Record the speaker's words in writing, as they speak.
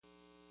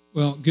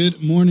Well,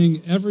 good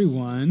morning,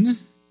 everyone.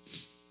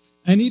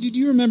 Anita, do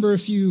you remember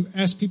if you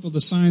asked people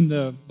to sign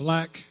the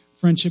black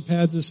friendship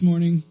pads this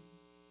morning?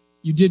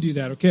 You did do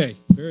that. Okay,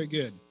 very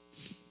good.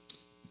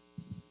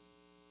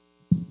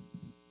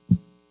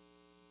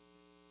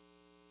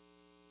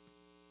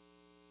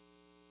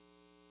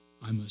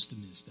 I must have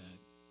missed that.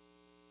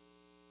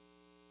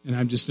 And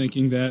I'm just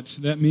thinking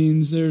that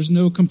means there's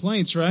no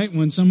complaints, right?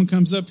 When someone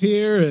comes up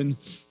here and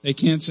they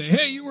can't say,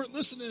 hey, you weren't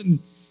listening,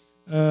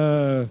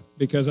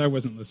 because I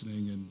wasn't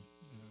listening.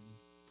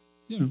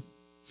 And,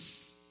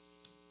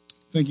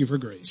 thank you for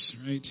grace,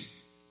 right?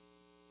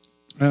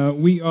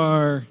 We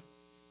are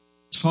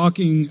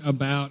talking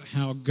about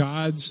how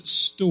God's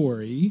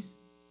story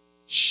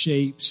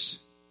shapes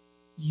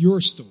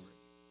your story,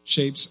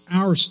 shapes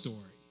our story.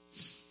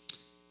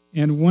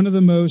 And one of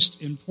the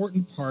most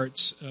important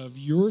parts of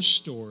your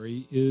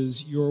story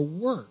is your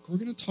work. We're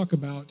going to talk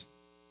about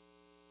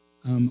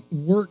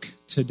work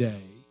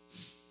today.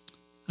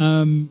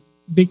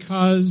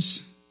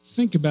 Because,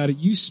 think about it,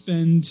 you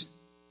spend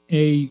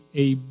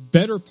a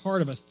better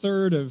part of a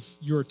third of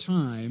your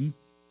time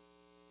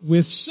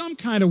with some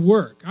kind of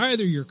work,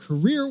 either your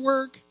career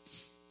work,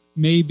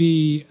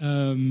 maybe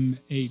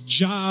a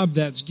job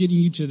that's getting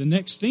you to the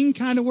next thing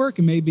kind of work,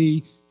 and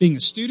maybe being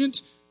a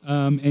student,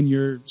 and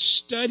you're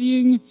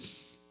studying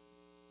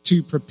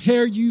to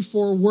prepare you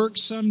for work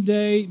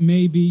someday,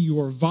 maybe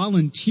your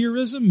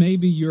volunteerism,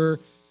 maybe you're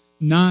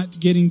not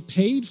getting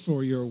paid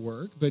for your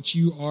work, but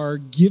you are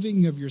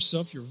giving of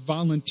yourself, you're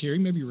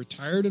volunteering, maybe you're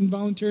retired and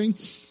volunteering,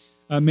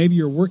 maybe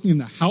you're working in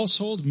the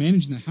household,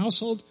 managing the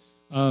household.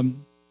 We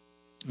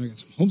got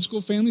some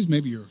homeschool families,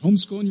 maybe you're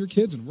homeschooling your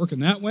kids and working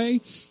that way.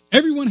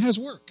 Everyone has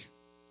work,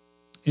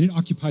 and it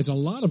occupies a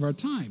lot of our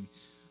time.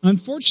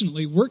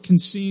 Unfortunately, work can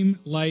seem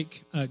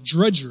like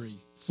drudgery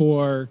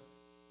for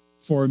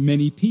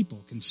many people.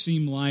 It can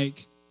seem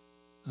like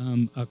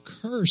a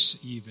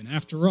curse even.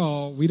 After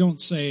all, we don't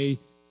say,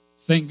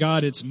 thank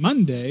God it's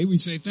Monday. We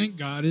say, thank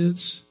God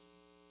it's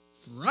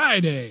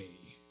Friday.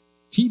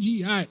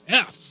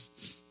 TGIF.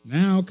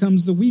 Now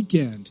comes the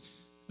weekend.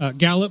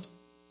 Gallup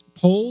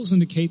polls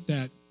indicate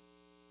that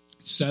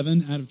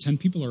 7 out of 10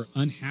 people are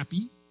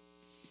unhappy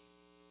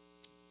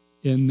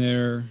in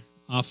their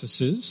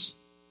offices.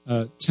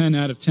 10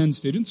 out of 10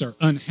 students are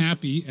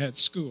unhappy at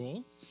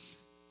school.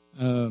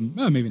 Well,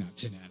 maybe not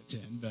 10 out of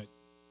 10, but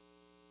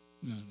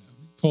no.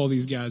 Pull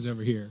these guys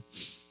over here.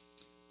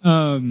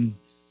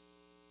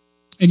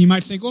 And you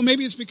might think, well,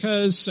 maybe it's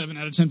because 7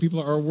 out of 10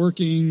 people are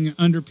working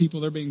under people.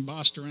 They're being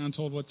bossed around,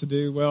 told what to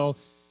do. Well,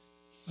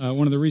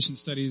 one of the recent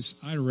studies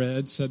I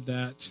read said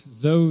that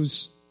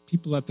those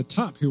people at the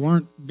top who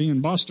aren't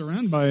being bossed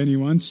around by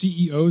anyone,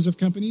 CEOs of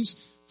companies,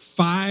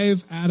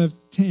 5 out of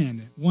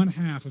 10, one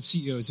half of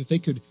CEOs, if they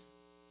could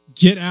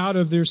get out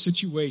of their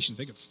situation, if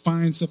they could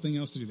find something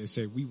else to do, they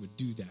say, we would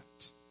do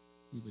that.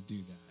 We would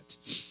do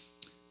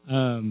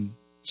that.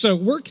 So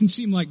work can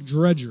seem like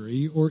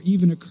drudgery or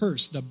even a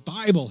curse. The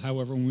Bible,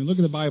 however, when we look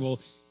at the Bible,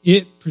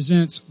 it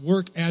presents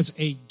work as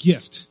a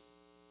gift.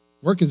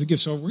 Work as a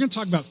gift. So we're going to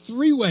talk about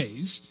 3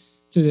 ways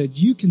so that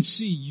you can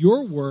see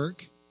your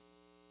work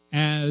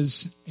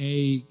as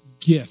a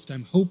gift.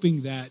 I'm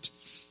hoping that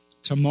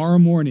tomorrow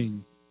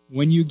morning,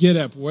 when you get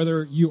up,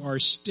 whether you are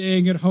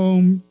staying at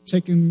home,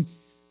 taking,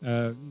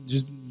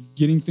 just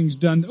getting things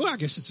done. Oh, I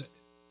guess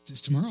is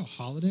tomorrow a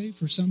holiday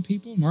for some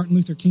people? Martin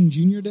Luther King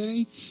Jr.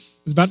 Day?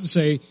 I was about to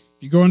say, if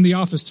you go into the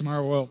office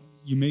tomorrow, well,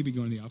 you may be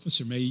going to the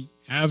office or may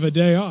have a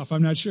day off.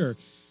 I'm not sure.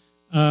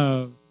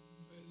 So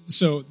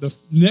the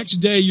next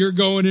day you're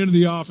going into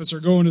the office or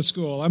going to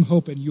school, I'm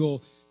hoping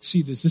you'll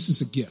see this. This is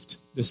a gift.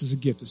 This is a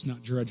gift. It's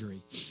not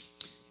drudgery.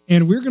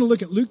 And we're going to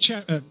look at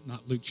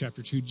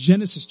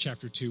Genesis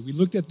chapter 2. We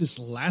looked at this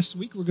last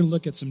week. We're going to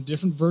look at some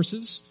different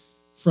verses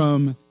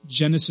from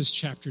Genesis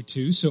chapter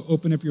 2. So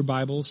open up your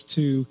Bibles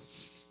to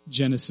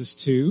Genesis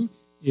 2.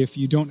 If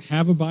you don't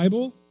have a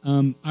Bible,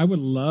 I would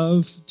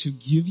love to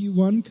give you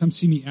one. Come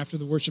see me after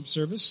the worship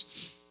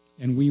service,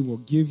 and we will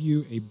give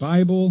you a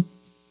Bible.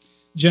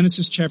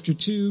 Genesis chapter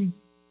 2,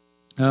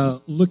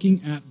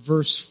 looking at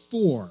verse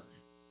 4.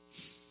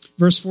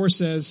 Verse 4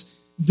 says,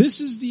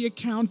 "This is the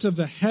account of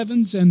the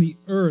heavens and the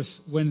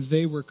earth when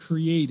they were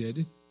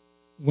created,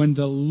 when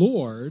the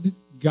Lord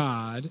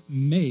God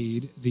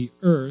made the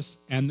earth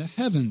and the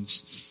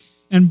heavens."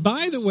 And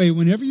by the way,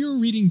 whenever you're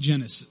reading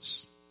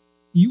Genesis,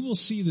 you will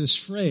see this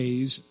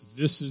phrase,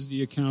 "this is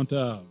the account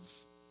of,"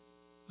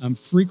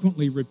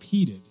 frequently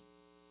repeated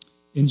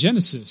in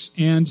Genesis.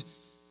 And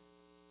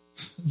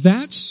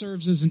that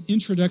serves as an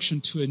introduction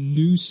to a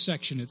new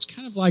section. It's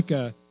kind of like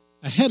a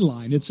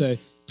headline. It's a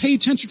pay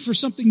attention for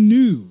something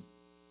new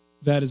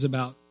that is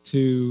about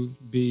to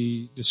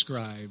be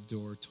described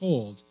or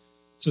told.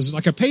 So it's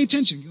like a pay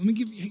attention. Let me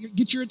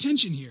get your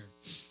attention here.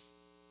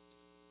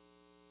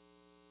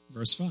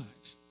 Verse 5.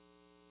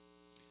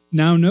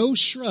 "Now no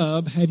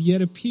shrub had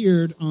yet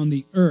appeared on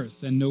the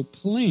earth, and no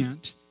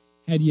plant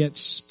had yet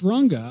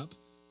sprung up,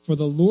 for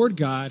the Lord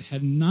God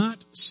had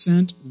not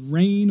sent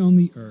rain on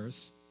the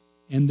earth,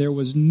 and there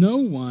was no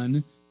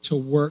one to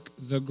work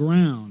the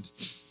ground."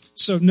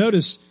 So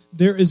notice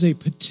there is a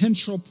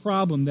potential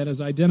problem that is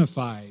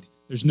identified.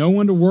 There's no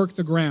one to work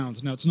the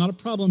ground. Now, it's not a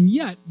problem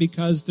yet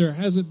because there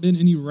hasn't been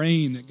any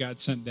rain that God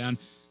sent down.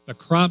 The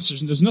crops,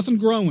 there's nothing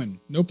growing.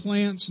 No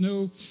plants,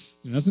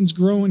 nothing's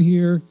growing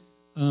here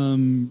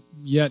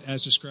yet,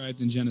 as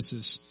described in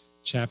Genesis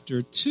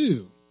chapter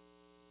 2,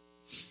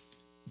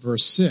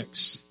 verse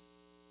 6.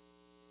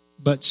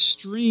 But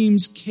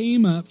streams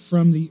came up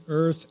from the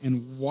earth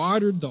and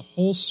watered the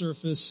whole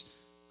surface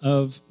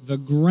of the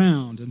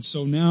ground. And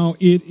so now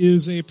it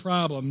is a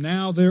problem.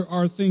 Now there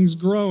are things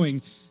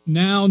growing.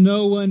 Now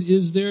no one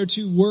is there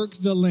to work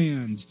the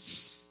land.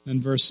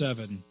 And verse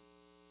 7.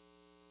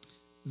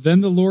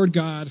 Then the Lord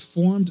God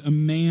formed a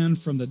man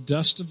from the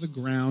dust of the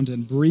ground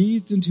and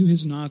breathed into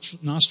his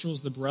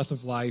nostrils the breath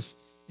of life,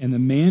 and the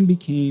man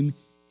became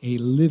a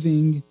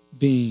living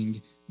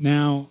being.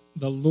 Now,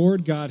 the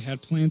Lord God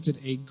had planted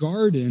a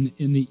garden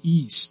in the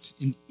east,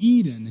 in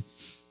Eden,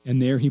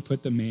 and there he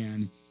put the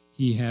man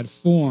he had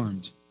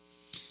formed.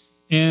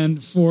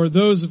 And for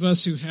those of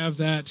us who have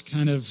that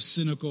kind of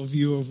cynical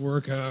view of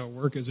work,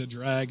 work is a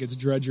drag, it's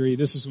drudgery,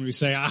 this is when we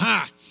say,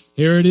 aha,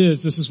 here it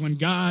is. This is when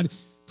God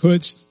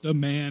puts the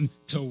man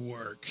to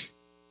work.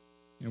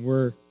 And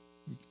we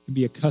can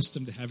be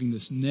accustomed to having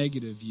this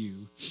negative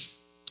view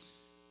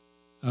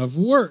of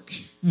work.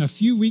 A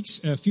few weeks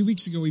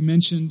ago, we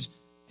mentioned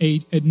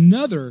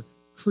another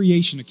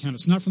creation account.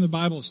 It's not from the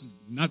Bible. It's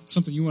not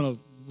something you want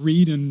to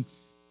read and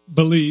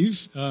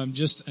believe.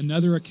 Just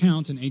another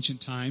account in ancient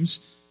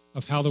times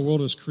of how the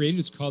world was created.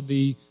 It's called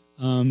the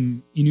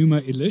Enuma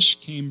Elish.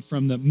 Came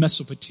from the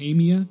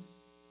Mesopotamia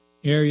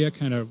area,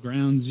 kind of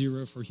ground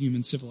zero for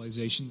human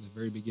civilization at the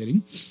very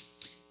beginning.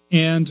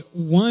 And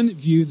one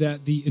view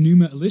that the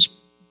Enuma Elish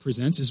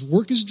presents is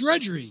work is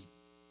drudgery.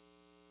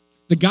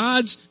 The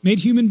gods made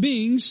human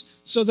beings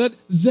so that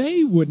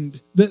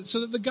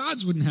the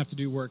gods wouldn't have to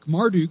do work.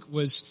 Marduk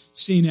was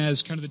seen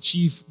as kind of the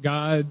chief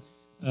god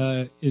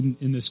in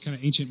this kind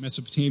of ancient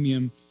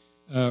Mesopotamian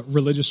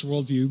religious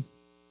worldview.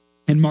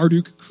 And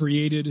Marduk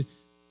created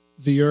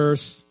the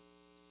earth.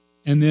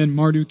 And then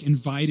Marduk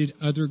invited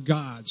other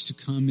gods to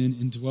come in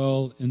and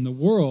dwell in the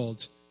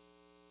world.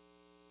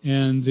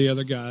 And the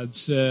other gods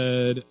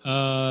said,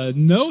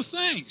 no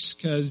thanks,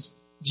 because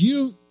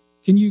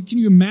can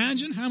you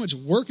imagine how much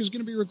work is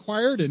going to be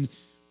required in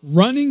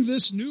running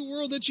this new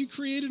world that you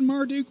created,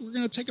 Marduk? We're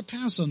going to take a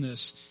pass on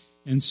this.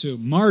 And so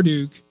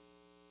Marduk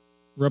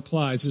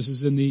replies, this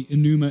is in the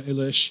Enuma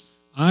Elish,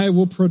 I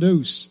will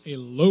produce a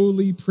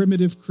lowly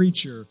primitive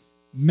creature.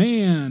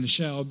 Man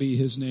shall be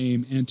his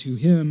name, and to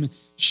him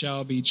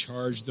shall be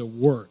charged the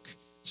work,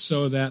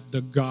 so that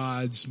the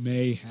gods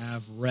may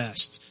have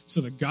rest.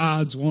 So the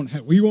gods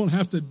we won't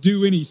have to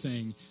do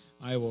anything.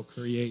 I will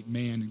create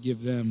man and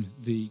give them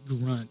the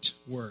grunt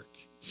work.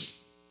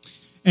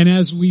 And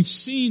as we've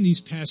seen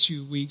these past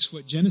few weeks,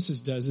 what Genesis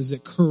does is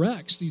it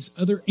corrects these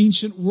other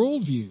ancient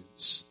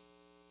worldviews.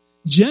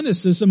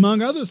 Genesis,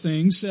 among other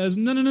things, says,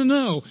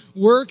 no.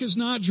 Work is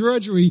not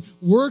drudgery.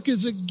 Work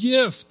is a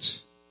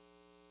gift.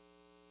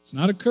 It's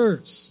not a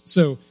curse.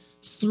 So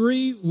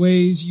 3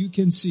 ways you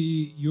can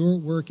see your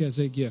work as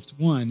a gift.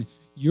 1,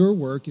 your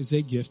work is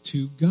a gift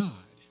to God.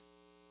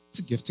 It's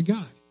a gift to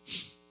God.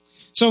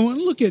 So I want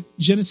to look at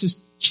Genesis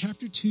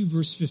chapter 2,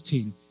 verse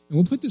 15. And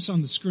we'll put this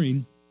on the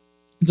screen.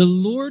 The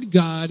Lord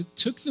God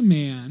took the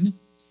man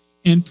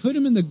and put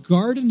him in the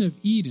Garden of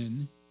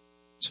Eden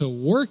to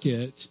work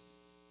it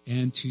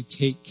and to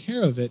take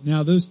care of it.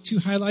 Now, those 2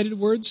 highlighted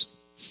words,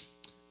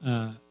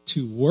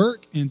 to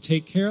work and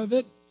take care of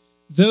it,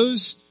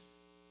 those,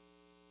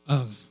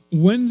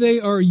 when they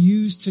are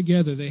used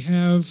together, they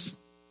have,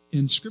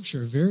 in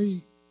Scripture, a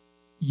very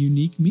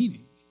unique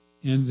meaning.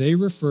 And they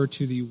refer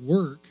to the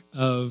work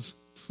of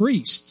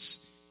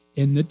priests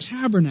in the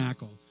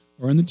tabernacle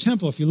or in the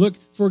temple. If you look,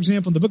 for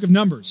example, in the book of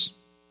Numbers,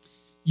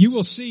 you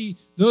will see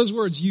those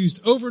words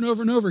used over and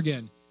over and over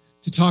again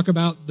to talk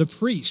about the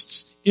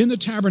priests in the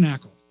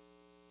tabernacle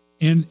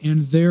and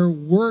their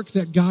work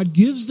that God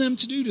gives them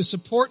to do to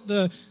support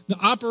the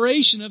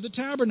operation of the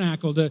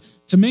tabernacle,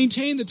 to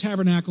maintain the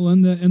tabernacle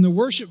and the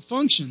worship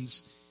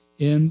functions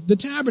in the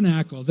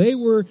tabernacle. They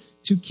were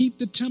to keep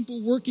the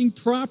temple working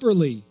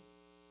properly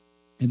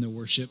in the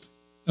worship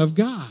of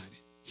God.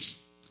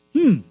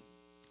 And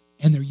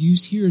they're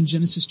used here in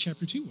Genesis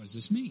chapter 2. What does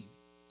this mean?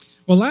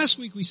 Well, last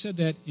week we said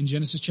that in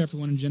Genesis chapter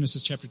 1 and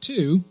Genesis chapter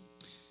 2,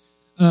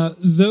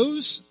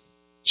 those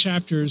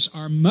chapters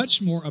are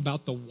much more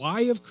about the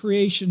why of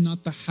creation,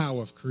 not the how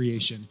of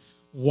creation.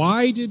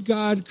 Why did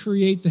God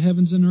create the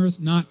heavens and earth?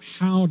 Not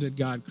how did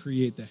God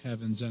create the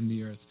heavens and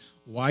the earth.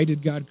 Why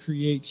did God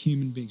create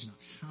human beings? Not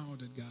how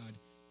did God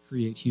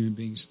create human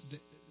beings.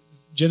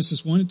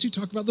 Genesis 1 and 2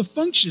 talk about the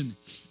function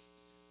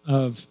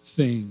of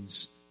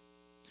things.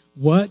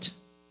 What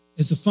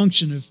is the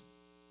function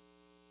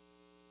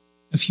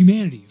of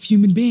humanity, of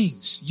human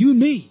beings, you and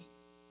me?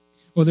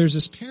 Well, there's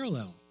this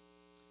parallel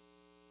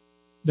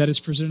that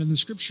is presented in the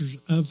Scriptures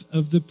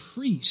of the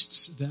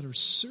priests that are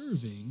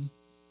serving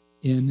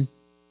in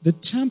the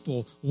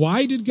temple.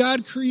 Why did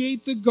God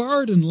create the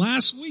garden?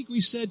 Last week we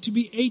said to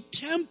be a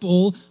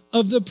temple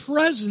of the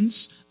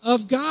presence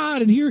of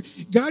God. And here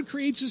God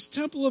creates this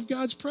temple of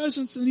God's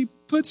presence, and he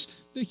puts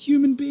the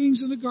human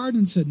beings in the garden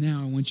and said,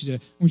 now I want you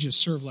to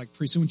serve like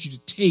priests. I want you to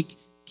take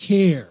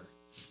care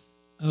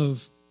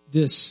of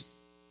this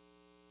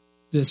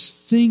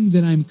thing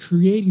that I'm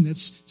creating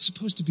that's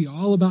supposed to be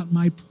all about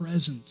my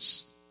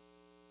presence,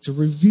 to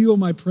reveal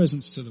my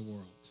presence to the world.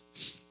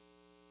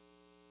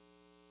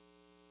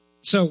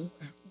 So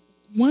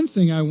one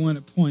thing I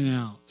want to point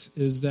out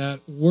is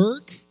that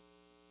work,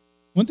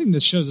 one thing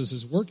that shows us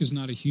is work is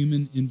not a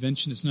human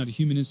invention. It's not a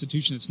human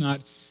institution. It's not,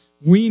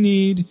 we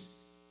need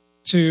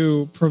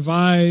to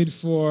provide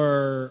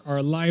for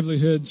our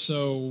livelihood,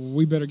 so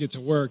we better get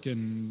to work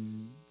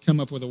and come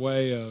up with a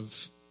way of,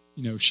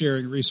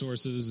 sharing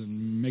resources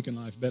and making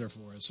life better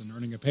for us and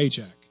earning a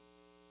paycheck.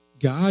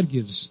 God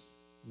gives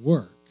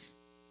work.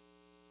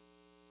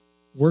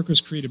 Work was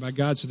created by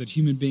God so that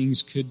human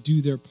beings could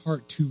do their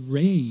part to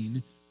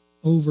reign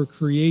over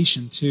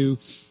creation,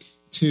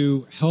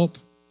 to help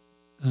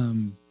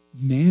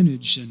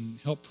manage and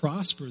help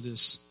prosper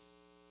this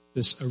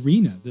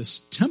arena,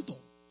 this temple.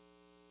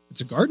 It's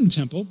a garden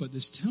temple, but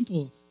this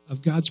temple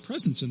of God's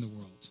presence in the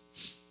world.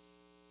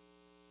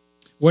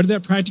 What did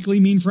that practically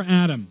mean for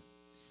Adam?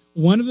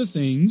 One of the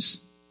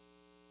things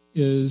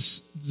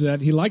is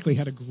that he likely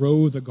had to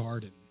grow the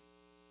garden.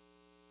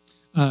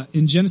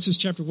 In Genesis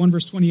chapter 1,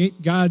 verse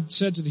 28, God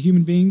said to the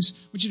human beings,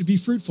 I want you to be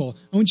fruitful.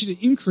 I want you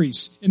to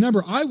increase in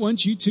number. I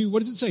want you to, what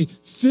does it say?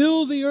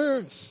 Fill the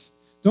earth.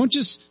 Don't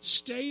just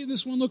stay in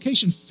this one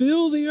location.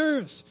 Fill the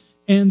earth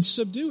and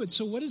subdue it.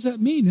 So what does that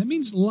mean? That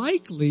means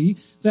likely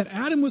that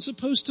Adam was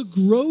supposed to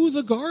grow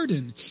the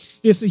garden.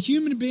 If the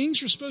human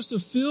beings were supposed to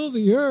fill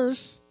the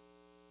earth,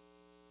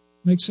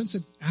 it makes sense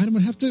that Adam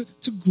would have to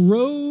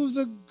grow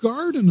the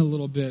garden a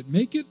little bit,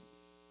 make it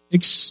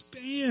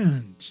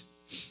expand.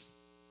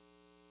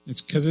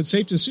 It's because it's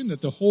safe to assume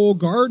that the whole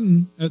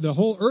garden, the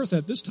whole earth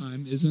at this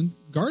time isn't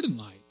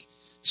garden-like.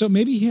 So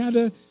maybe he had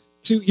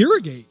to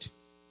irrigate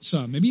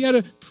some. Maybe he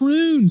had to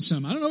prune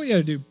some. I don't know what he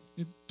had to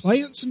do.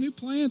 Plant some new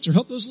plants or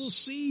help those little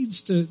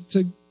seeds to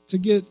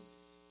get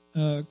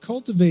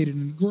cultivated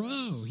and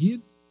grow. He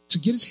had to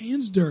get his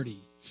hands dirty.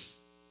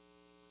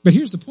 But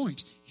here's the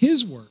point.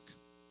 His work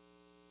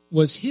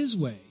was his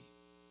way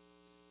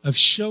of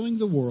showing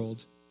the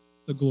world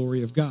the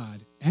glory of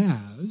God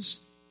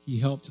as he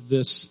helped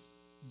this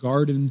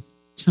garden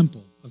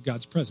temple of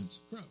God's presence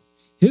grow.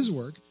 His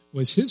work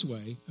was his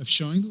way of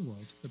showing the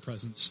world the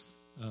presence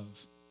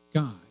of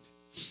God.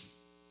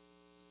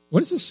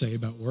 What does this say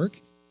about work?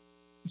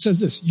 It says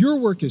this, your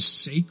work is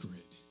sacred.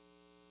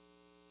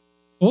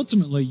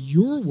 Ultimately,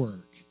 your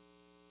work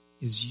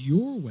is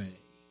your way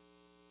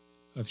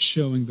of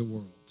showing the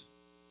world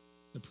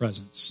the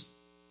presence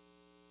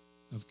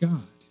of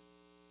God.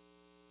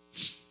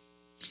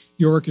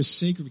 Your work is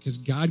sacred because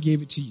God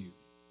gave it to you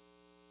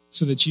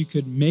so that you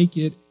could make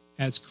it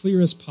as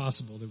clear as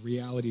possible, the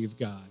reality of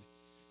God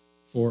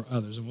for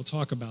others. And we'll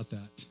talk about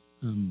that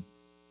in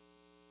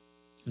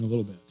a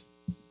little bit.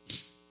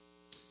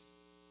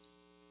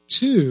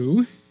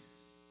 2,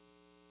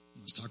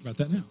 let's talk about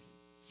that now.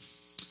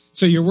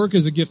 So your work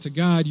is a gift to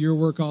God. Your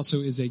work also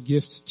is a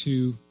gift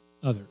to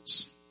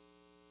others.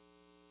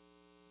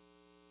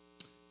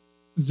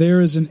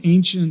 There is an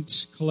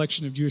ancient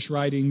collection of Jewish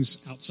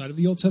writings outside of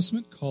the Old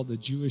Testament called the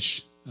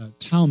Jewish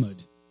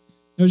Talmud.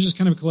 It was just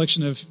kind of a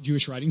collection of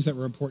Jewish writings that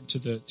were important to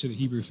the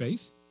Hebrew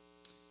faith.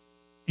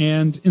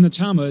 And in the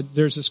Talmud,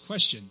 there's this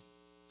question.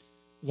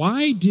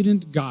 Why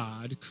didn't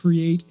God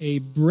create a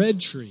bread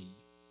tree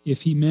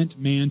if he meant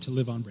man to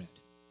live on bread?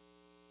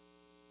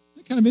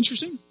 Isn't that kind of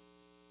interesting?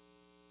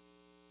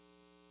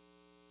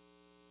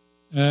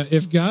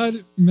 If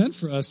God meant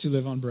for us to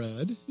live on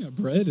bread,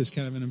 bread is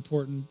kind of an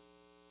important,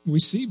 we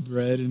see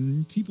bread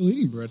and people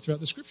eating bread throughout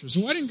the scriptures.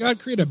 So why didn't God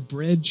create a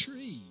bread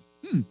tree?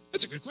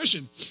 That's a good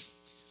question.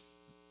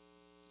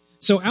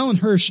 So Alan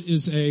Hirsch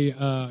is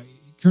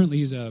currently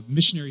he's a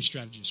missionary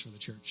strategist for the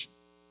church.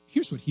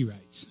 Here's what he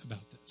writes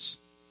about this.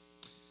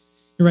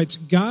 He writes,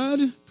 God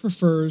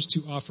prefers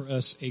to offer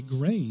us a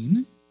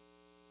grain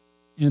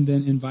and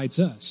then invites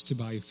us to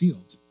buy a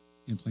field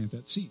and plant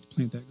that seed,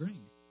 plant that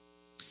grain.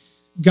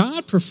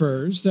 God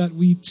prefers that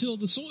we till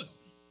the soil,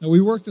 that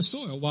we work the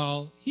soil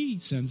while he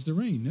sends the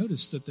rain.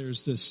 Notice that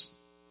there's this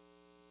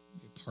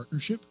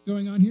partnership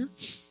going on here.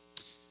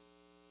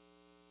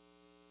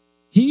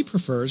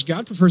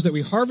 God prefers that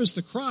we harvest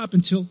the crop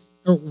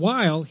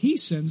while he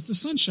sends the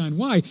sunshine.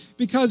 Why?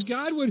 Because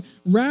God would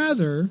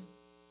rather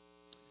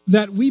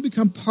that we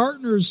become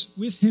partners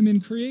with him in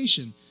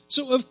creation.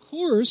 So, of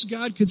course,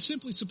 God could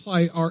simply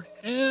supply our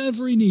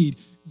every need,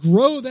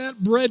 grow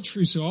that bread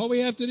tree, so all we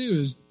have to do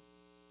is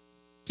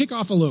pick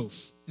off a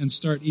loaf and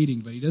start eating,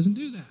 but he doesn't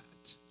do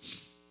that.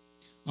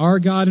 Our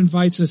God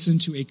invites us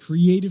into a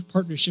creative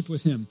partnership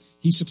with him.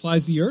 He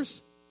supplies the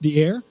earth,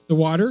 the air, the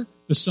water,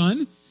 the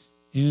sun,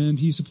 and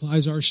he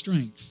supplies our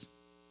strength.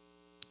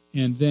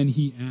 And then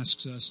he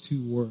asks us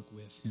to work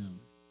with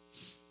him.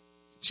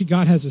 See,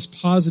 God has this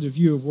positive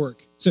view of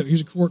work. So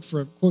here's a quote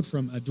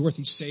from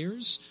Dorothy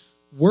Sayers.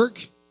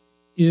 Work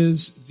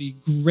is the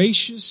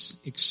gracious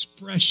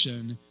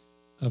expression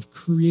of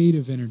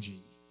creative energy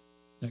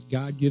that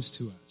God gives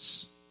to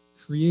us.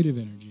 Creative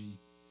energy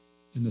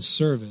in the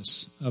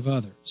service of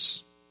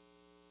others.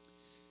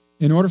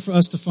 In order for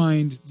us to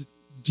find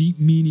deep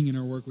meaning in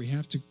our work, we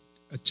have to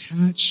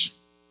attach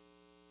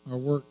our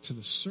work to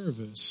the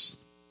service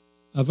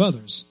of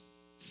others.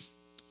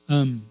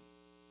 And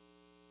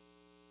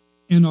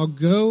I'll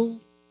go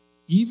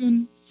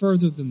even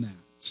further than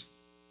that.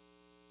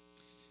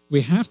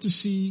 We have to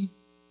see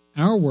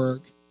our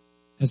work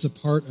as a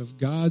part of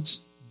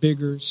God's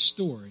bigger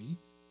story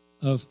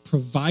of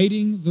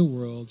providing the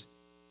world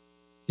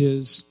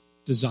his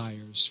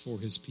desires for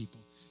his people.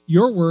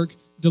 Your work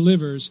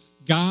delivers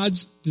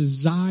God's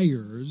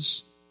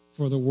desires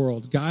for the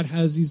world. God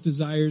has these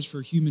desires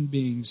for human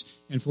beings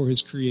and for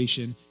his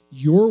creation.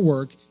 Your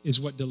work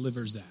is what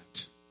delivers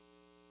that.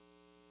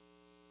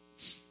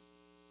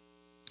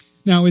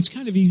 Now, it's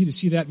kind of easy to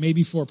see that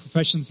maybe for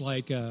professions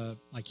like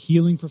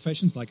healing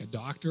professions, like a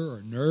doctor or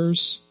a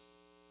nurse.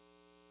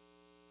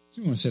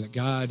 So we want to say that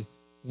God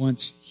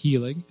wants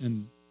healing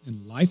and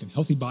life and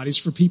healthy bodies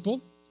for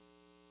people.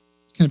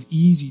 It's kind of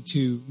easy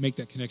to make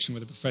that connection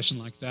with a profession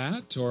like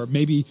that. Or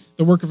maybe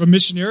the work of a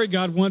missionary.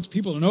 God wants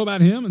people to know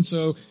about him, and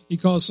so he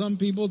calls some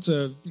people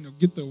to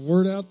get the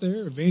word out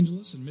there,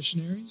 evangelists and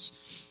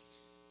missionaries.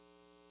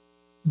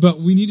 But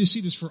we need to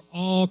see this for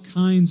all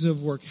kinds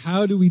of work.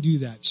 How do we do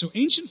that? So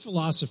ancient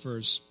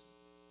philosophers,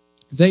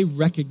 they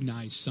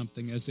recognized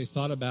something as they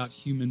thought about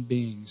human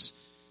beings.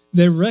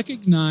 They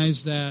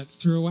recognized that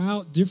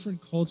throughout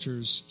different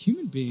cultures,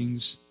 human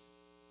beings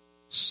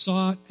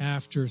sought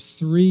after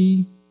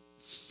three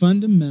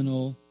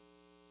fundamental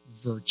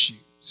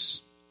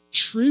virtues: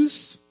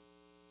 truth,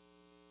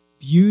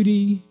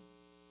 beauty,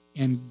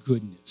 and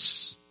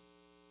goodness.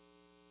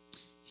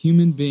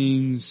 Human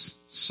beings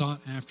sought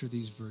after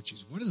these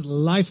virtues. What is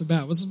life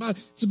about? What's it about?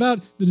 It's about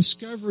the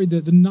discovery,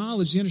 the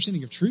knowledge, the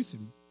understanding of truth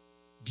and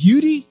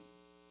beauty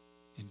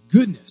and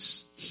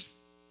goodness.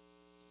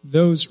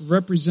 Those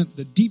represent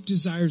the deep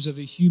desires of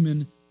the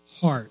human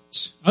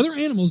heart. Other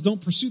animals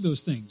don't pursue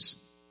those things.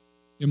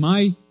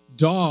 My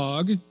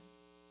dog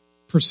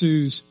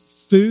pursues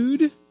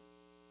food,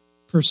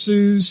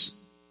 pursues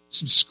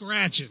some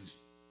scratching.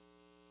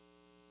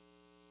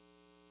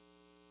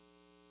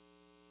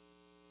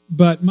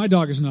 But my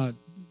dog is not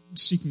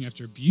seeking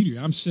after beauty.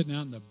 I'm sitting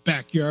out in the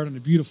backyard on a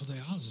beautiful day.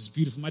 Oh, this is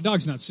beautiful. My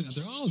dog's not sitting out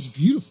there. Oh, this is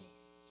beautiful.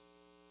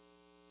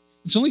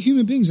 It's only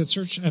human beings that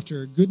search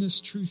after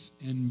goodness, truth,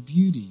 and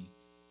beauty.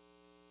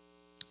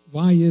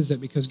 Why is that?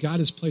 Because God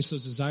has placed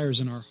those desires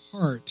in our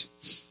heart.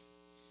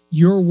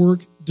 Your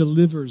work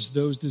delivers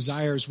those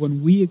desires.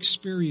 When we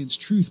experience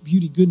truth,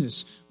 beauty,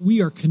 goodness,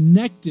 we are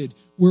connected.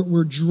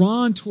 We're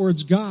drawn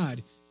towards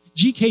God.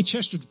 G.K.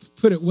 Chesterton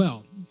put it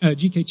well.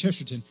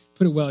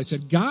 He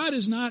said, God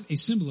is not a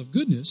symbol of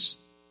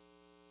goodness.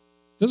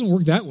 It doesn't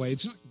work that way.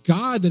 It's not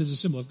God that is a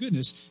symbol of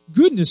goodness.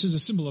 Goodness is a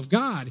symbol of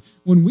God.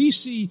 When we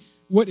see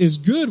what is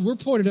good, we're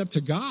pointed up to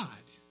God.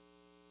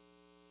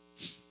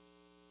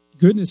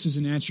 Goodness is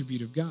an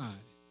attribute of God.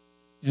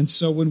 And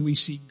so when we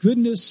see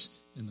goodness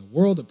in the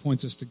world, it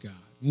points us to God.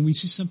 When we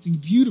see something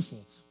beautiful,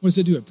 what does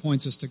it do? It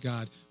points us to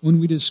God. When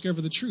we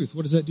discover the truth,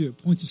 what does that do?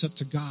 It points us up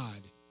to God.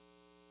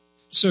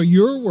 So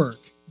your work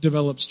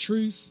develops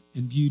truth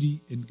and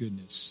beauty and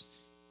goodness.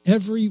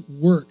 Every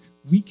work,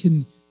 we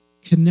can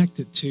connect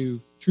it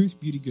to truth,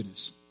 beauty,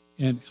 goodness,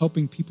 and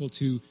helping people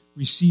to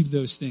receive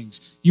those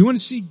things. You want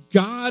to see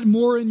God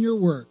more in your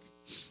work,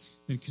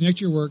 then connect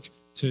your work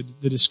to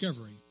the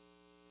discovery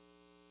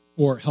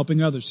or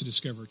helping others to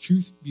discover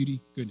truth, beauty,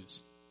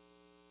 goodness.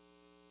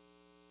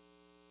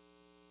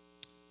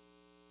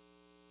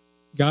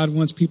 God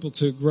wants people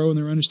to grow in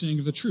their understanding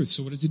of the truth.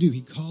 So what does he do?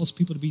 He calls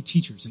people to be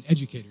teachers and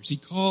educators. He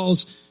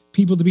calls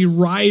people to be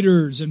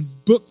writers and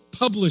book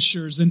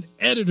publishers and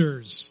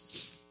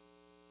editors.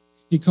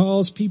 He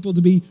calls people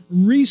to be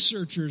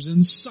researchers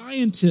and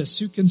scientists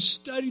who can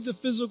study the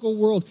physical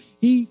world.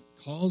 He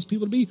calls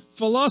people to be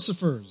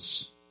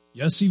philosophers.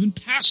 Yes, even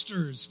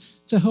pastors,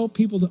 to help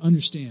people to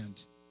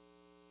understand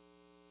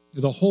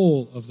the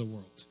whole of the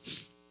world.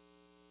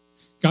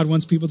 God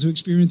wants people to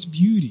experience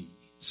beauty.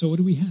 So what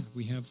do we have?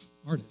 We have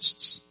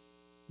artists.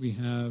 We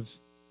have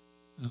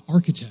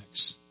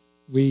architects.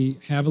 We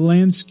have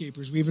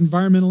landscapers. We have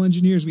environmental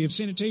engineers. We have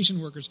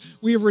sanitation workers.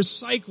 We have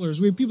recyclers.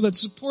 We have people that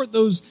support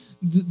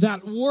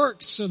that work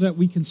so that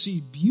we can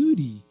see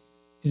beauty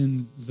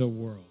in the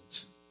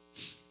world.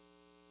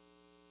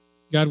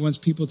 God wants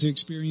people to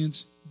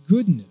experience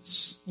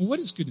goodness. Well, what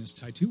is goodness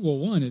tied to? Well,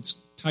 one, it's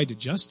tied to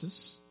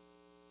justice,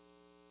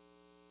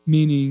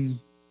 meaning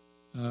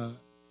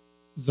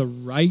the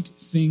right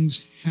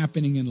things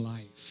happening in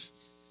life.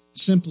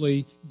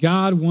 Simply,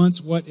 God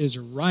wants what is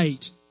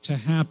right to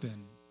happen.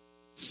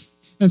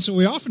 And so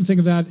we often think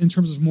of that in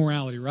terms of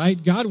morality,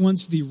 right? God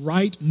wants the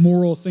right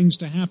moral things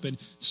to happen.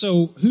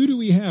 So who do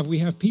we have? We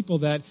have people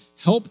that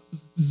help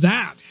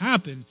that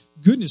happen.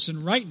 goodness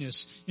and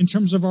rightness in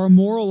terms of our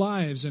moral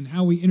lives and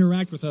how we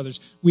interact with others.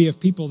 We have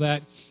people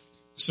that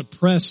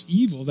suppress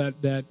evil,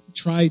 that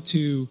try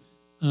to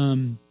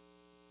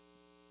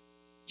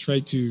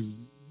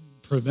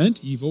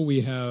prevent evil.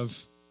 We have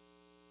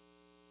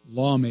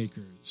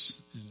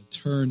lawmakers and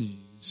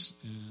attorneys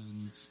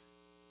and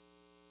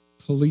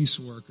police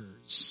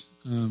workers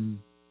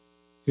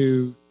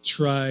who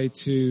try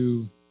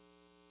to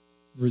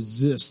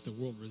resist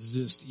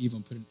evil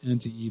and put an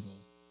end to evil.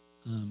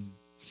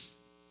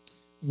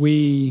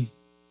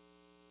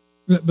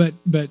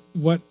 But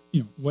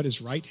what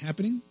is right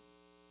happening?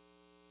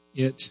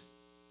 It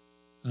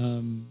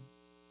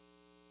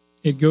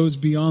goes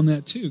beyond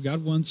that too.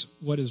 God wants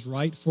what is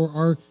right for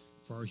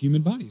our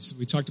human bodies.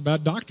 We talked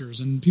about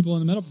doctors and people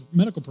in the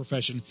medical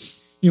profession.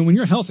 When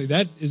you're healthy,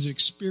 that is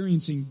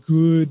experiencing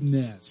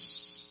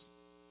goodness.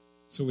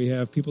 So we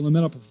have people in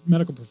the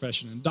medical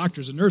profession and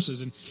doctors and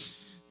nurses and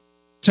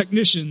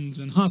technicians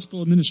and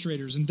hospital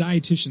administrators and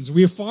dietitians.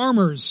 We have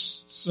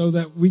farmers so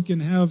that we can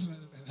have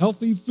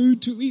healthy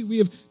food to eat. We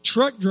have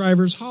truck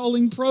drivers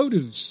hauling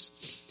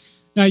produce.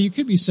 Now, you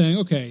could be saying,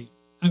 okay,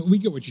 we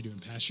get what you're doing,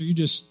 Pastor. You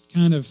just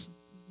kind of,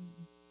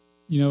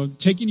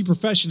 take any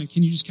profession and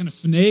can you just kind of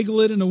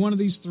finagle it into one of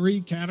these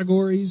three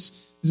categories?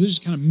 Is this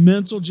just kind of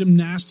mental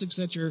gymnastics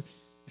that you're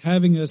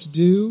having us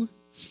do?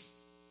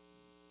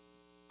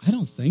 I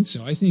don't think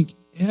so. I think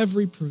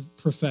every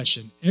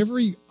profession,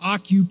 every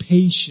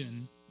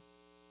occupation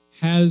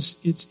has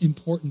its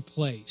important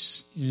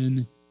place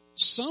in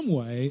some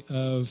way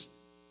of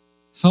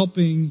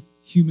helping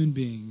human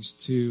beings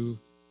to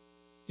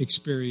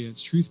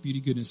experience truth,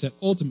 beauty, goodness that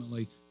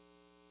ultimately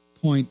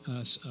point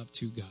us up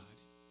to God.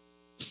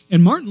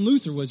 And Martin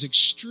Luther was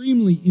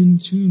extremely in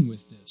tune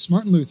with this.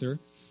 Martin Luther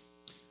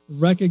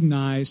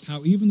recognized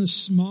how even the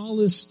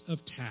smallest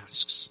of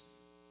tasks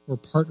were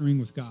partnering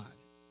with God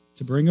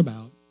to bring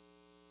about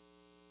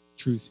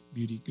truth,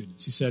 beauty,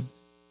 goodness. He said,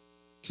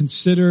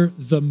 consider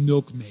the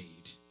milkmaid.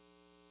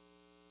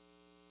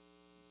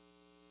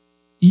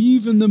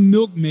 Even the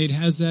milkmaid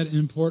has that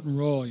important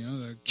role.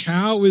 The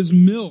cow is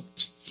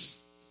milked.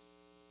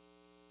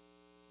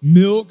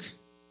 Milk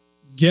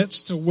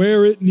gets to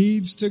where it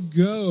needs to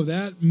go.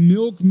 That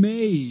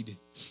milkmaid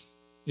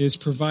is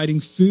providing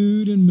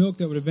food and milk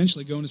that would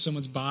eventually go into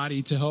someone's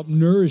body to help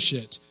nourish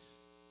it.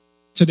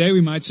 Today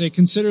we might say,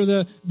 consider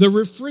the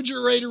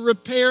refrigerator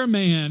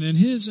repairman and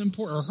his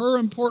her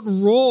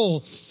important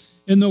role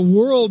in the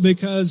world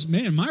because,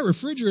 man, my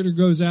refrigerator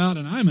goes out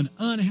and I'm an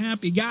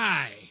unhappy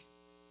guy.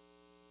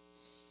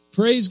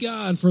 Praise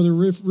God for the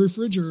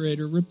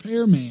refrigerator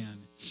repairman.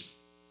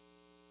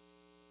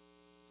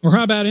 Or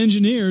how about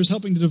engineers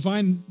helping to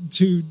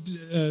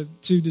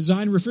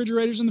design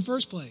refrigerators in the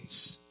first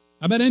place?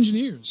 How about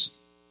engineers?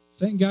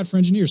 Thank God for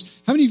engineers.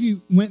 How many of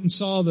you went and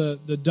saw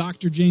the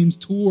Dr. James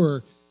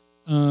Tour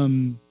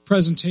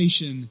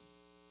presentation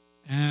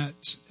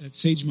at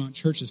Sagemont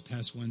Church this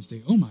past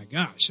Wednesday? Oh my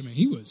gosh! I mean,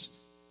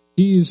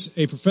 he's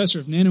a professor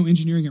of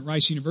nanoengineering at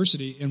Rice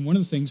University, and one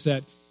of the things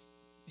that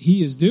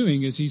he is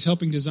doing is he's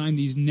helping design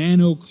these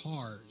nano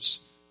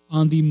cars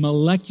on the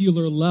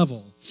molecular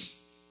level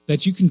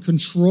that you can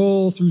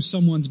control through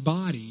someone's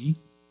body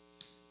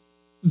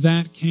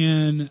that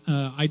can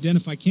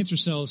identify cancer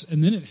cells,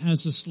 and then it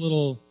has this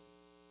little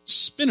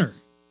spinner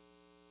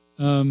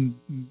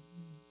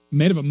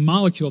made of a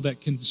molecule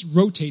that can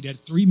rotate at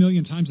 3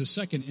 million times a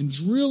second and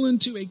drill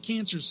into a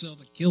cancer cell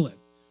to kill it.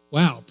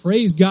 Wow,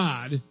 praise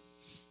God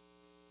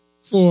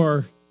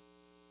for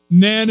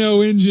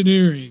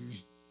nanoengineering.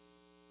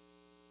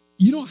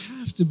 You don't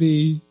have to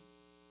be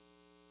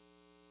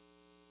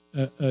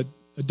a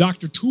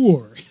Dr.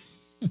 Tour,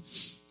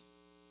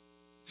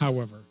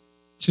 however,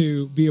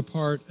 to be a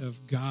part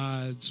of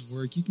God's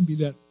work. You can be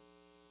that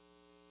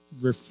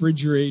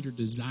refrigerator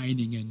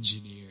designing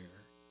engineer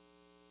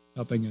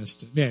helping us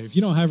to, man, if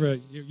you don't have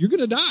you're going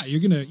to die.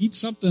 You're going to eat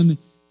something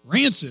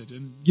rancid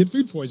and get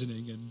food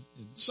poisoning and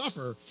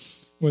suffer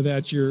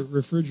without your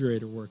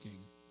refrigerator working.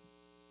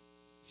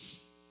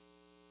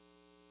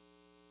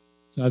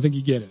 So I think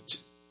you get it.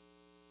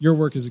 Your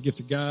work is a gift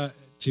to God.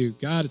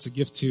 It's a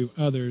gift to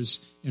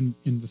others. And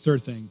the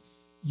third thing,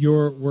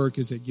 your work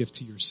is a gift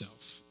to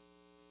yourself.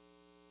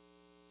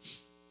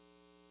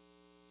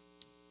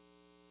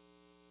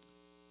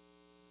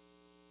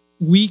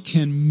 We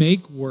can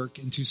make work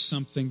into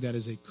something that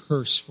is a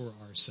curse for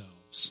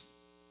ourselves.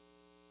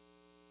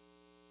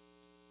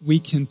 We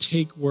can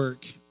take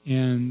work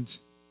and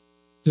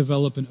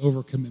develop an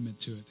overcommitment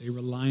to it, a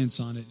reliance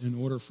on it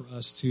in order for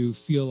us to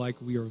feel like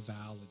we are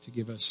valid, to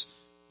give us,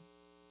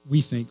 we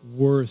think,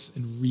 worth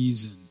and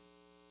reason.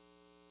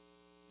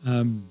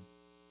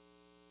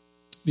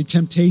 The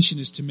temptation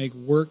is to make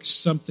work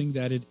something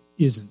that it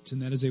isn't,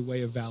 and that is a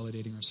way of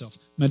validating ourselves.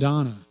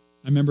 Madonna,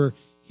 I remember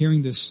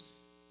hearing this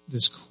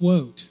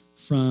quote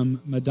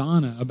from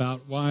Madonna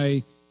about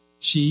why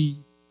she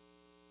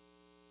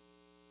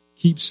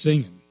keeps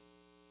singing.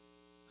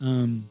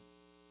 And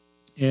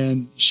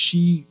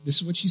this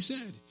is what she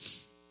said.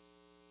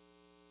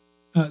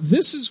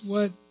 This is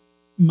what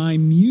my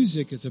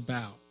music is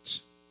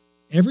about.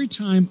 Every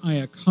time I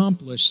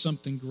accomplish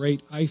something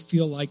great, I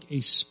feel like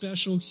a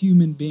special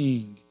human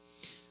being.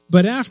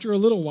 But after a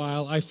little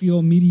while, I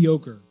feel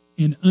mediocre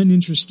and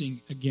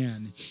uninteresting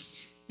again.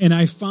 And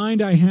I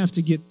find I have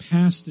to get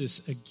past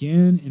this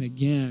again and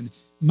again.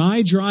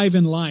 My drive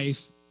in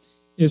life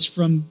is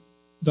from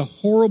the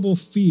horrible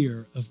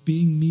fear of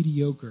being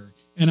mediocre.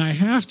 And I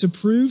have to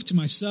prove to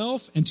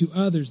myself and to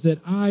others that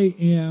I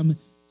am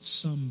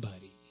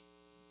somebody.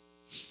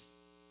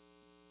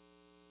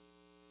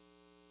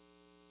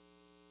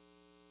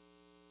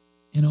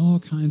 And all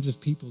kinds of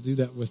people do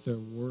that with their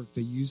work.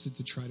 They use it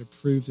to try to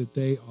prove that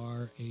they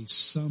are a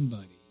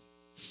somebody.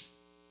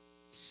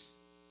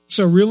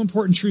 So, real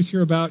important truth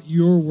here about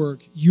your work.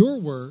 Your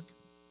work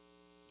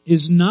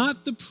is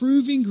not the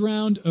proving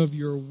ground of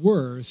your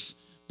worth,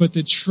 but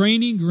the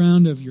training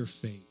ground of your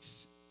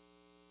faith.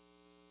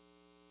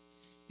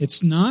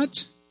 It's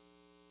not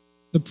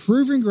the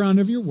proving ground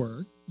of your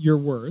work, your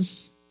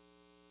worth.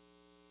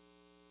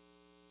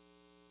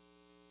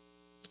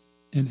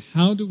 And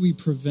how do we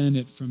prevent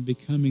it from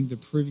becoming the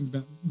proving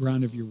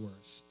ground of your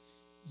worth?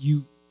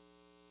 You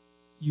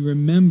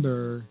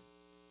remember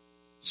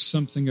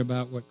something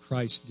about what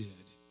Christ did,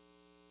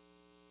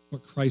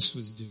 what Christ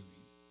was doing.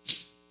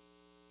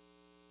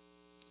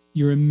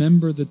 You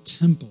remember the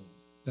temple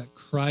that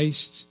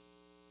Christ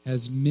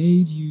has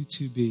made you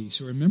to be.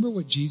 So remember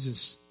what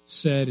Jesus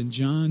said in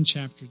John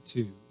chapter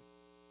 2.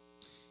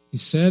 He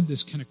said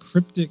this kind of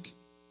cryptic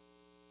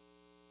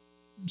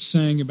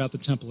saying about the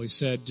temple. He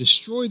said,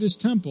 destroy this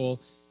temple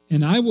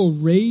and I will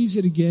raise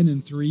it again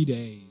in 3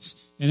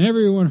 days. And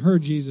everyone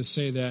heard Jesus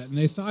say that, and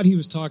they thought he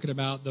was talking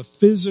about the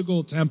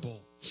physical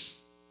temple.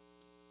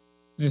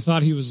 They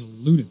thought he was a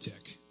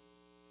lunatic.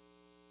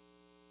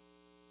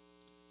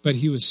 But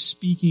he was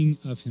speaking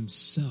of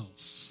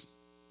himself.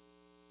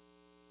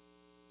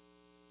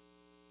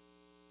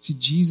 See,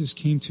 Jesus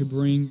came to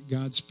bring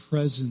God's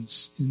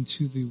presence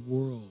into the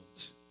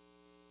world.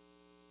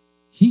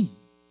 He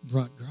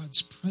brought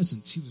God's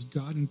presence. He was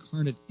God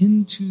incarnate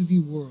into the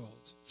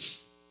world.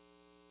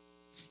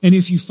 And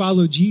if you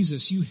follow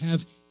Jesus, you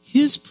have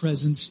his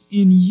presence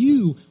in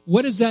you.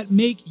 What does that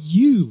make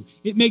you?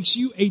 It makes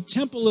you a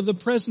temple of the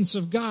presence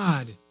of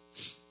God.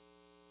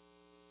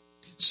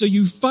 So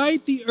you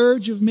fight the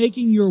urge of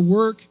making your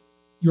work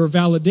your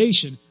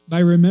validation by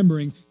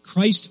remembering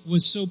Christ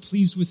was so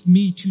pleased with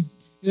me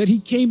that he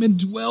came and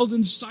dwelled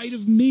inside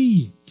of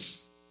me.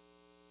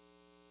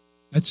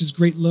 That's his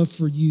great love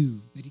for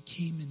you, that he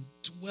came and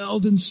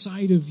dwelled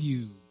inside of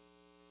you.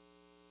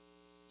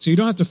 So you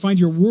don't have to find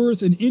your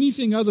worth in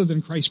anything other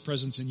than Christ's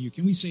presence in you.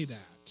 Can we say that?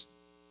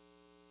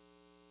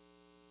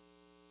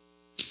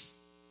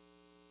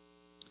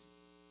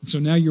 And so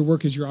now your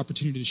work is your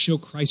opportunity to show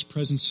Christ's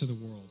presence to the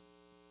world.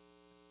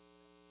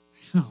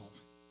 How?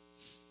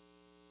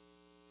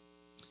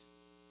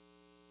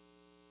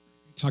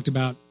 We talked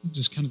about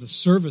just kind of the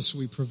service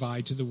we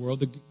provide to the world,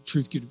 the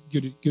truth,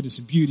 goodness,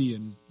 and beauty,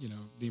 and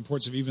the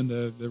importance of even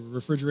the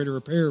refrigerator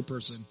repair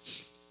person.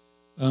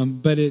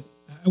 But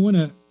I want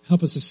to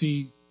help us to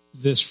see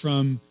this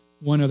from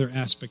one other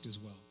aspect as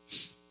well.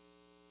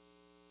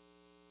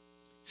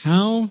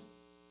 How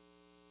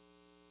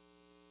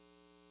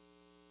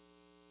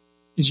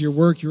is your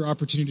work your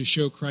opportunity to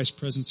show Christ's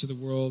presence to the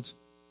world?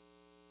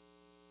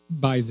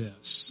 By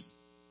this.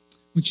 I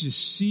want you to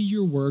see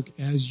your work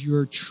as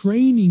your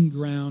training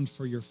ground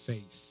for your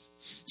faith.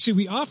 See,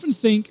 we often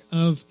think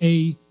of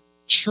a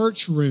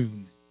church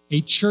room,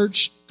 a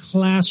church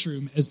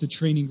classroom as the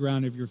training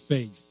ground of your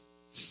faith.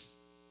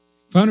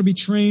 If I want to be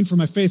trained for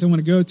my faith, I want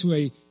to go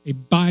to a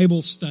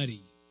Bible study.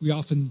 We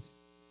often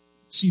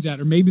see that.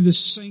 Or maybe the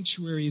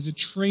sanctuary is a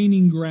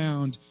training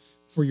ground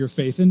for your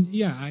faith. And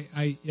yeah,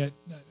 I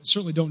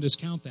certainly don't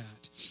discount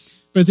that.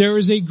 But there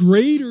is a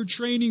greater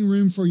training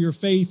room for your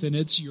faith, and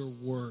it's your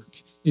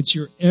work. It's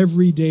your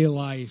everyday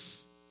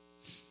life.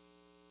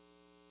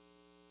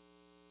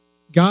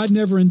 God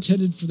never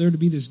intended for there to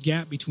be this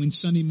gap between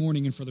Sunday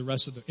morning and for the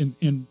rest of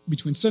the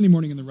between Sunday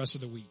morning and the rest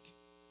of the week.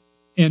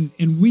 And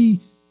we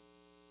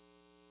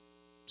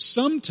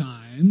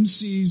sometimes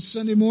see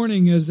Sunday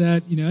morning as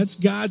that, it's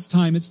God's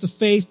time, it's the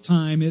faith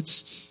time,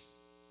 it's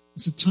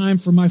a time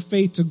for my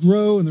faith to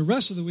grow, and the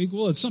rest of the week,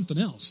 well, it's something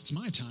else. It's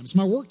my time, it's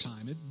my work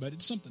time, but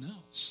it's something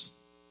else.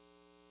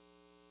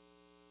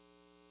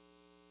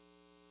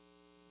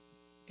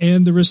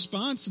 And the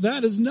response to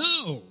that is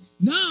no.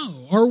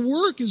 Our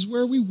work is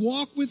where we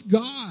walk with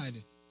God.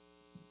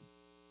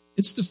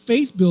 It's the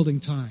faith-building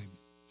time.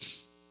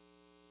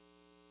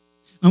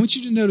 I want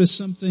you to notice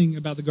something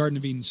about the Garden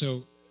of Eden.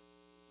 So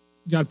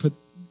God put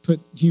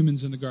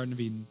humans in the Garden of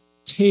Eden.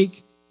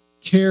 Take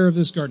care of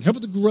this garden. Help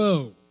it to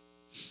grow.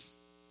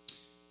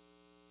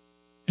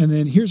 And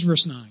then here's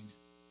verse 9.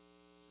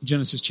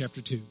 Genesis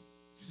chapter 2.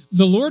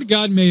 The Lord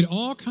God made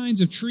all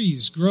kinds of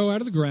trees grow out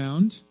of the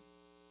ground.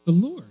 The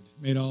Lord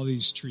made all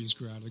these trees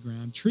grow out of the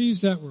ground.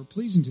 Trees that were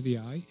pleasing to the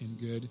eye and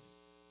good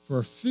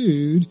for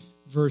food.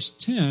 Verse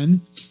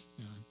 10.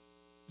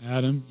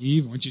 Adam,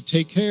 Eve, I want you to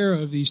take care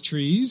of these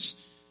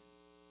trees.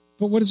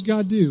 But what does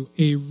God do?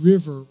 A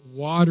river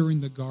watering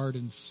the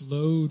garden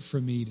flowed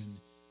from Eden.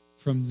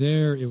 From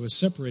there, it was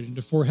separated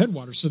into 4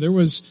 headwaters. So there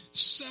was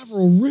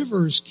several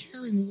rivers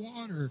carrying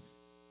water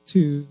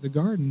to the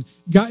garden.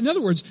 God, in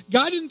other words,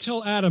 God didn't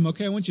tell Adam,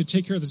 okay, I want you to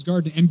take care of this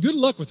garden. And good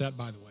luck with that,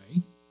 by the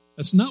way.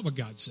 That's not what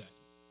God said.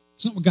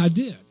 It's not what God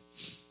did.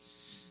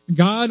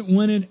 God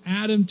wanted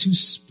Adam to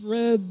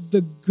spread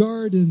the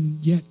garden,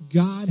 yet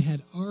God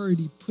had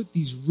already put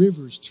these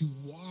rivers to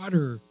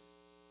water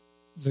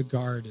the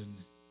garden.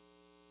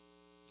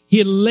 He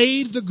had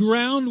laid the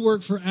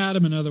groundwork for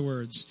Adam, in other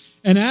words.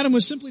 And Adam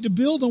was simply to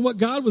build on what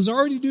God was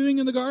already doing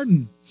in the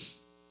garden.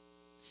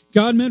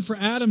 God meant for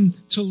Adam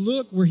to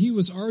look where he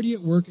was already at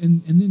work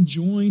and then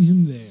join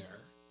him there.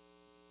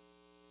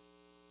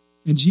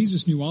 And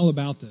Jesus knew all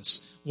about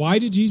this. Why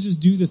did Jesus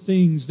do the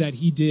things that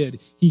he did?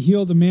 He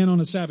healed a man on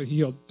the Sabbath. He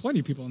healed plenty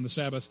of people on the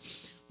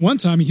Sabbath. One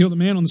time he healed a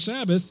man on the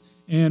Sabbath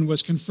and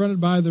was confronted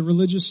by the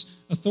religious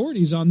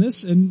authorities on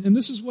this. And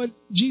this is what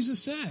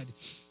Jesus said.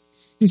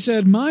 He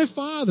said, my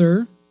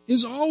Father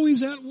is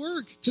always at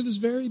work to this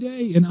very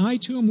day, and I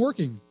too am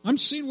working. I'm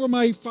seeing where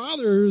my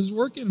Father is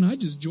working, and I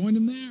just joined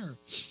him there.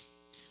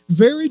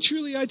 Very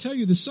truly, I tell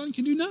you, the Son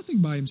can do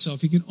nothing by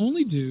himself. He can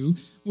only do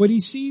what he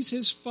sees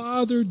his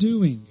Father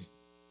doing.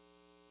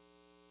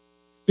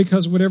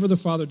 Because whatever the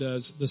Father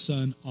does, the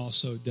Son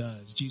also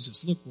does.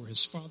 Jesus looked where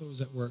his Father was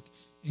at work,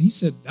 and he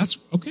said, that's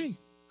okay.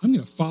 I'm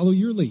going to follow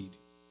your lead,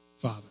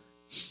 Father.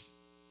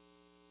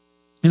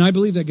 And I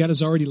believe that God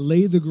has already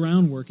laid the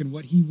groundwork in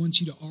what he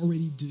wants you to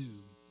already do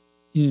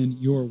in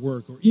your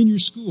work or in your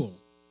school,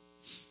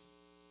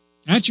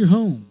 at your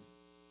home.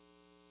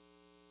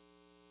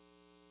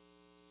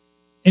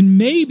 And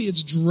maybe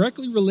it's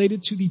directly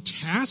related to the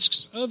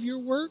tasks of your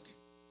work.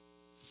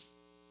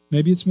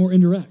 Maybe it's more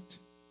indirect.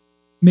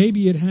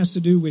 Maybe it has to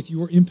do with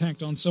your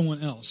impact on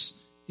someone else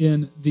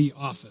in the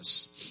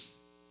office.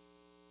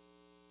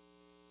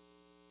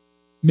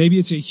 Maybe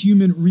it's a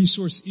human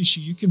resource issue.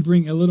 You can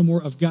bring a little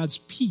more of God's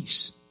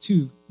peace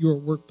to your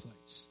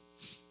workplace.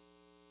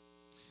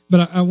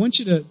 But I want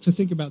you to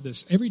think about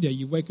this. Every day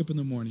you wake up in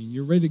the morning,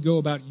 you're ready to go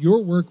about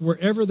your work,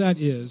 wherever that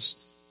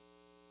is.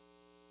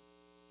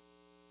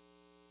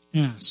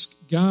 Ask,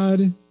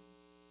 God,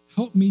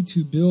 help me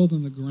to build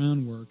on the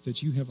groundwork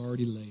that you have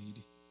already laid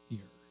here.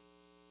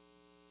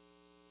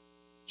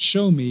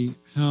 Show me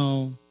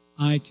how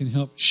I can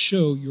help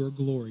show your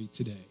glory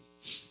today.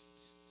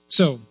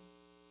 So,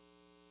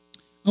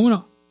 I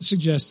want to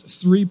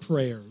suggest 3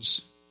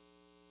 prayers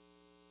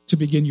to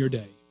begin your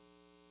day.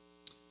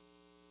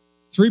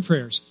 3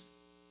 prayers.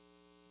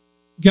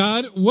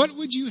 God, what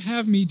would you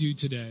have me do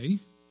today?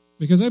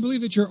 Because I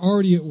believe that you're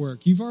already at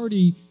work. You've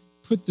already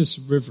put this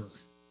river.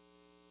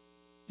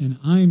 And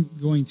I'm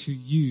going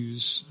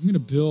to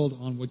build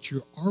on what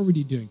you're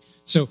already doing.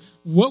 So,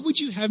 what would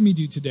you have me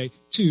do today?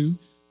 2,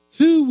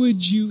 who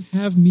would you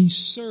have me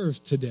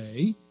serve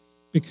today?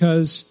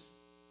 Because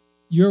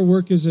your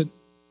work isn't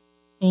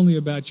only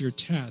about your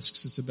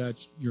tasks, it's about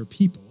your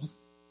people.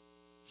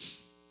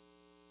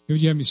 Who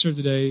would you have me serve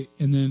today?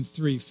 And then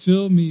 3,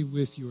 fill me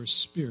with your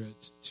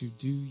Spirit to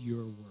do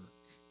your work.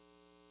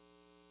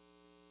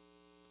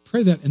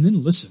 Pray that and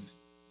then listen.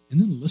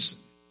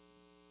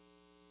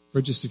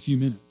 For just a few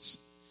minutes.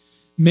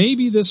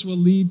 Maybe this will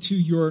lead to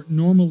your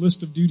normal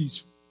list of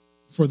duties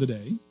for the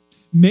day.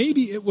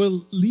 Maybe it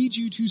will lead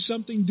you to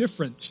something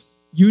different,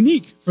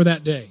 unique for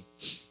that day.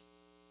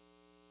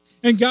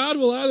 And God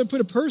will either put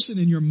a person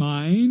in your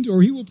mind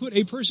or he will put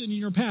a person in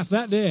your path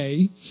that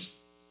day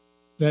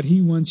that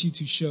he wants you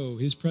to show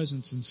his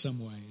presence in some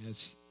way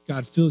as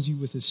God fills you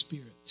with his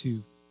Spirit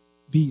to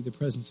be the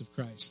presence of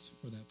Christ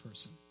for that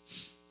person.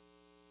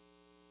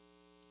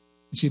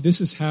 You see,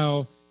 this is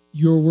how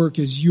your work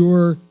is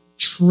your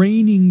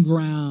training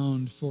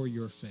ground for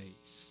your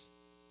faith.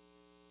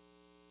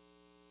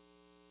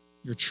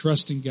 You're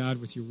trusting God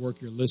with your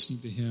work, you're listening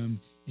to him,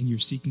 and you're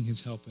seeking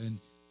his help and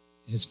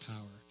his power.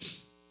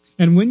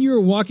 And when you're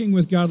walking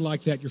with God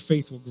like that, your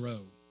faith will grow.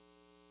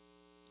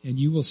 And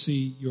you will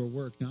see your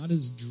work not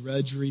as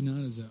drudgery,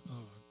 not as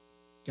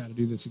got to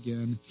do this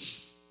again.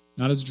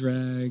 Not as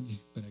drag,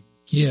 but a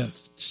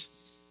gift.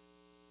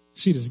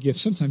 See it as a gift.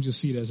 Sometimes you'll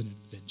see it as an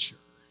adventure.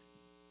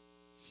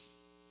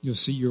 You'll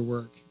see your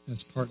work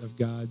as part of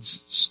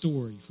God's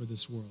story for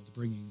this world,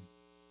 bringing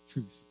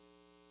truth,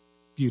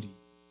 beauty,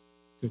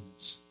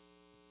 goodness.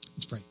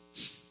 Let's pray.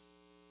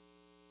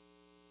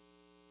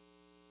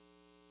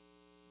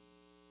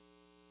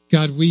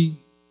 God, we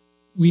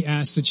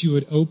ask that you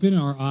would open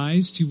our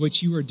eyes to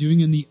what you are doing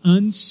in the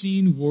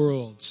unseen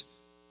world.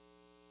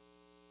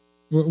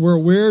 We're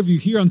aware of you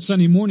here on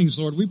Sunday mornings,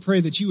 Lord. We pray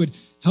that you would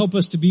help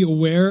us to be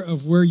aware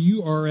of where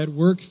you are at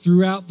work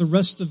throughout the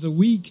rest of the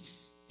week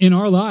in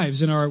our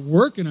lives, in our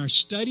work, in our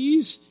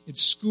studies, at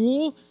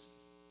school,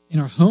 in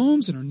our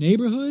homes, in our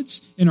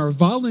neighborhoods, in our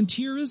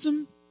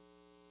volunteerism.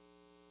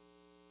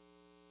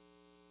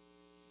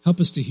 Help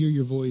us to hear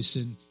your voice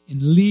in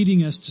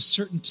leading us to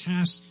certain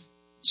tasks,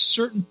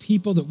 certain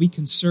people that we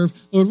can serve.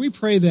 Lord, we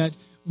pray that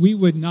we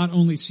would not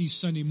only see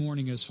Sunday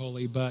morning as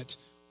holy, but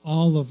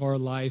all of our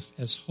life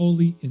as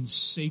holy and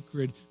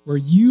sacred, where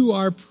you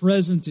are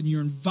present and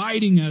you're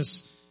inviting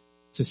us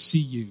to see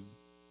you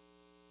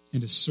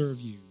and to serve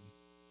you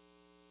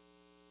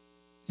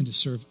and to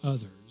serve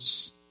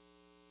others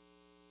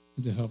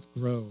and to help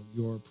grow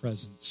your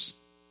presence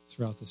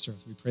throughout this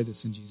earth. We pray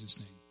this in Jesus'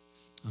 name.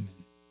 Amen.